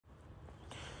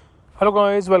Hello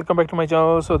guys, welcome back to my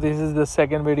channel. So this is the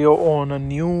second video on a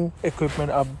new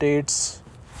equipment updates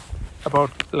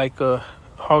about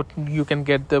how you can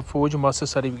get the Forge Master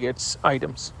certificates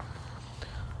items.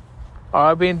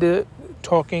 I've been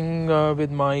talking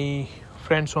with my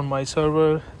friends on my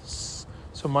server.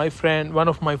 So one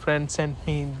of my friends sent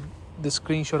me the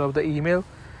screenshot of the email.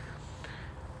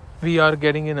 We are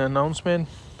getting an announcement.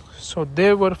 So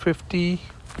there were 50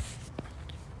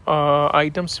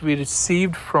 items we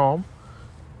received from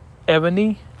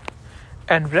Evony,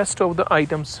 and rest of the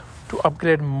items to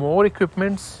upgrade more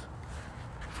equipments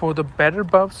for the better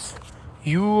buffs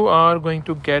you are going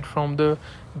to get from the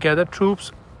Gather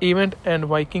Troops event and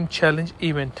Viking Challenge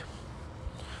event.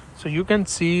 So you can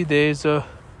see there's the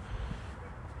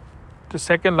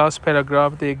second last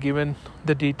paragraph. They're given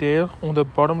the detail on the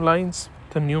bottom lines.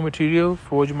 The new material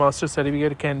Forge Master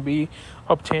certificate can be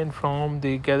obtained from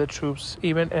the Gather Troops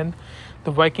event and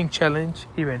the Viking Challenge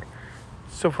event.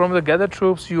 So from the Gather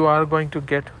Troops, you are going to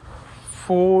get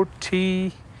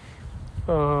 40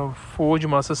 Forge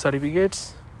Master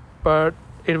certificates, but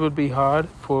it will be hard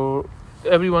for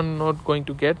everyone not going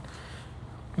to get,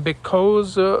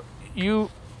 because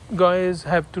you guys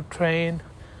have to train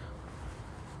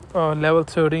level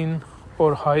 13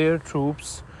 or higher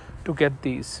troops to get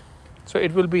these. So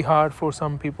it will be hard for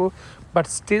some people, but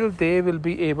still they will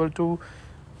be able to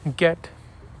get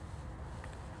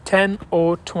 10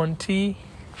 or 20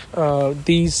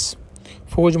 these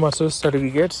Forge Master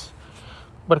certificates,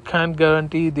 but can't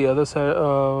guarantee the other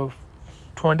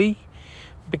 20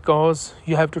 because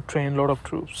you have to train a lot of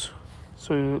troops.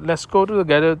 So let's go to the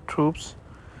Gather Troops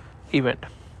event.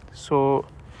 So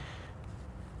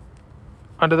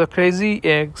under the Crazy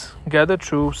Eggs Gather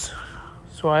Troops,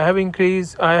 so I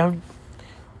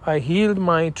healed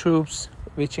my troops,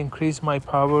 which increased my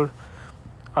power.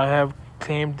 I have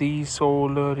claimed these all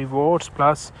rewards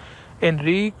plus and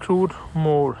recruit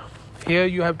more. Here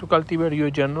you have to cultivate your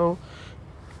general.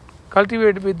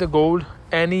 Cultivate with the gold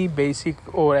any basic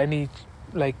or any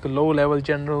low level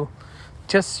general.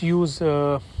 Just use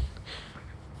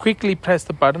quickly press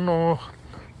the button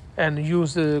and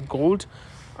use the gold.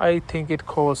 I think it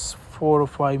costs 4 or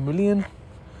 5 million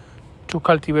to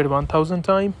cultivate 1000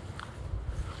 times,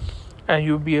 and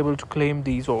you'll be able to claim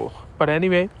these all. But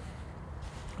anyway,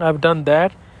 I've done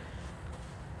that.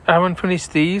 I haven't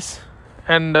finished these,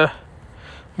 and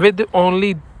with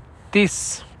only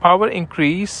this power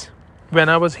increase, when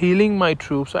I was healing my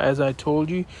troops, as I told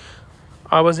you,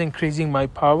 I was increasing my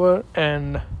power,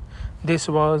 and this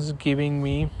was giving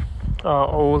me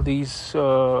all these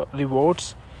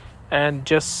rewards, and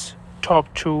just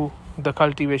top to the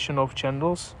cultivation of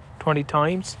generals 20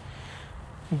 times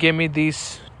gave me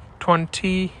these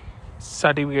 20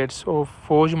 certificates of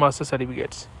Forge Master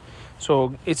certificates.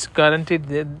 So it's guaranteed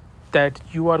that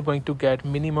you are going to get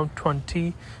minimum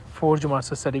 20 Forge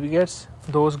Master certificates.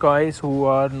 Those guys who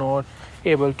are not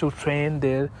able to train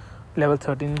their level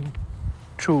 13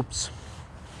 troops,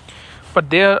 but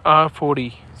there are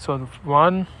 40. So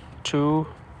 1, 2,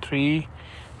 3,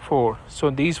 4.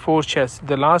 So these 4 chests,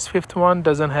 the last fifth one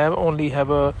doesn't only have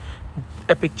a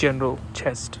epic general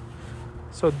chest.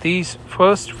 So these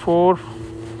first 4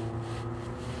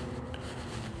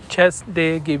 chests,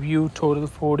 they give you total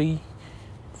 40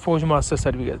 Forge Master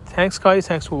certificate. Thanks guys,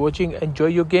 thanks for watching. Enjoy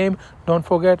your game. Don't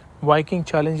forget, Viking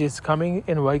Challenge is coming.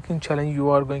 In Viking Challenge you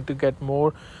are going to get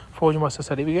more Forge Master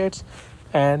certificates,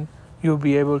 and you'll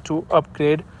be able to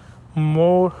upgrade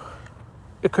more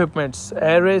equipments,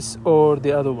 Ares or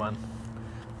the other one.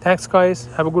 Thanks guys,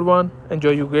 have a good one,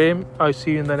 enjoy your game. I'll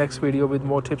see you in the next video with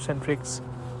more tips and tricks.